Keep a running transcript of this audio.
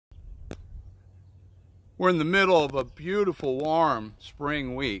We're in the middle of a beautiful, warm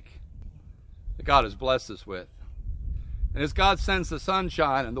spring week that God has blessed us with. And as God sends the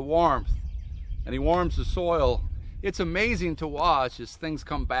sunshine and the warmth, and He warms the soil, it's amazing to watch as things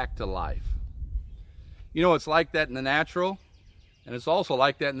come back to life. You know, it's like that in the natural, and it's also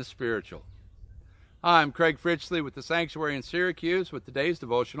like that in the spiritual. Hi, I'm Craig Fritchley with the Sanctuary in Syracuse with today's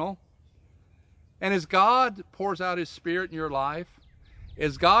devotional. And as God pours out His Spirit in your life,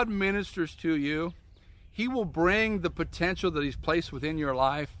 as God ministers to you, He will bring the potential that He's placed within your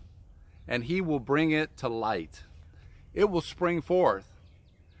life, and He will bring it to light. It will spring forth.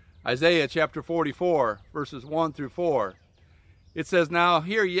 Isaiah chapter 44, verses 1 through 4. It says, "Now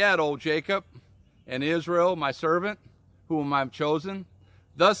hear yet, O Jacob, and Israel, my servant, whom I have chosen.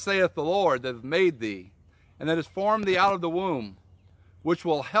 Thus saith the Lord that hath made thee, and that has formed thee out of the womb, which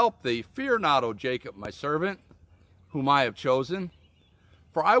will help thee. Fear not, O Jacob, my servant, whom I have chosen.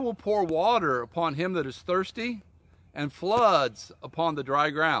 For I will pour water upon him that is thirsty, and floods upon the dry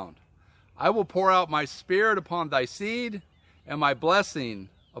ground. I will pour out my Spirit upon thy seed, and my blessing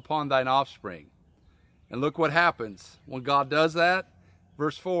upon thine offspring." And look what happens when God does that.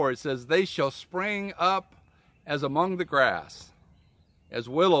 Verse 4, it says, "They shall spring up as among the grass, as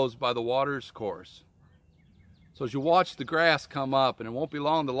willows by the water's course." So as you watch the grass come up, and it won't be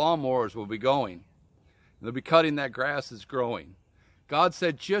long, the lawnmowers will be going, and they'll be cutting that grass as growing. God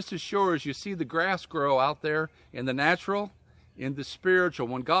said, just as sure as you see the grass grow out there in the natural, in the spiritual,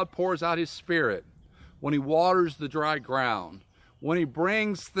 when God pours out His Spirit, when He waters the dry ground, when He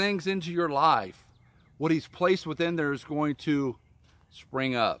brings things into your life, what He's placed within there is going to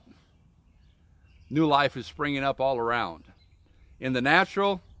spring up. New life is springing up all around, in the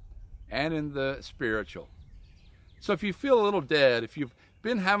natural and in the spiritual. So if you feel a little dead, if you've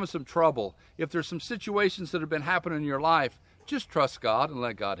been having some trouble, if there's some situations that have been happening in your life, just trust God and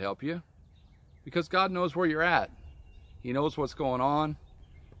let God help you, because God knows where you're at. He knows what's going on.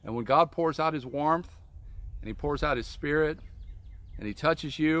 And when God pours out His warmth, and He pours out His Spirit, and He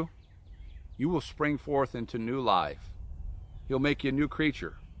touches you, you will spring forth into new life. He'll make you a new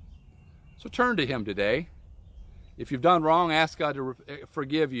creature. So turn to Him today. If you've done wrong, ask God to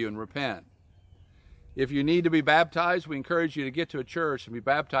forgive you and repent. If you need to be baptized, we encourage you to get to a church and be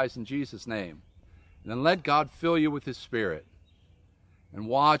baptized in Jesus' name. And then let God fill you with His Spirit. And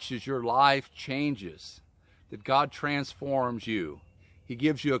watch as your life changes, that God transforms you. He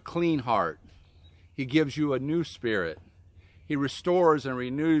gives you a clean heart. He gives you a new spirit. He restores and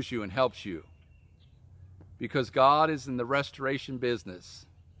renews you and helps you. Because God is in the restoration business,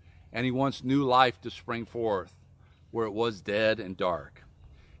 and He wants new life to spring forth where it was dead and dark.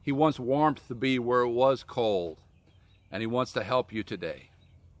 He wants warmth to be where it was cold, and He wants to help you today.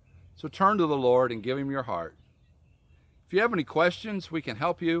 So turn to the Lord and give Him your heart. If you have any questions, we can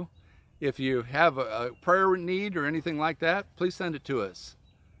help you. If you have a prayer need or anything like that, please send it to us,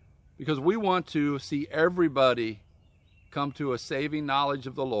 because we want to see everybody come to a saving knowledge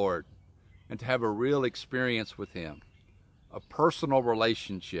of the Lord and to have a real experience with Him, a personal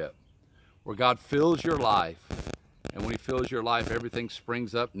relationship where God fills your life, and when He fills your life, everything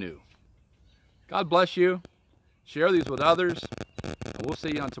springs up new. God bless you. Share these with others, and we'll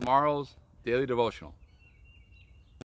see you on tomorrow's Daily Devotional.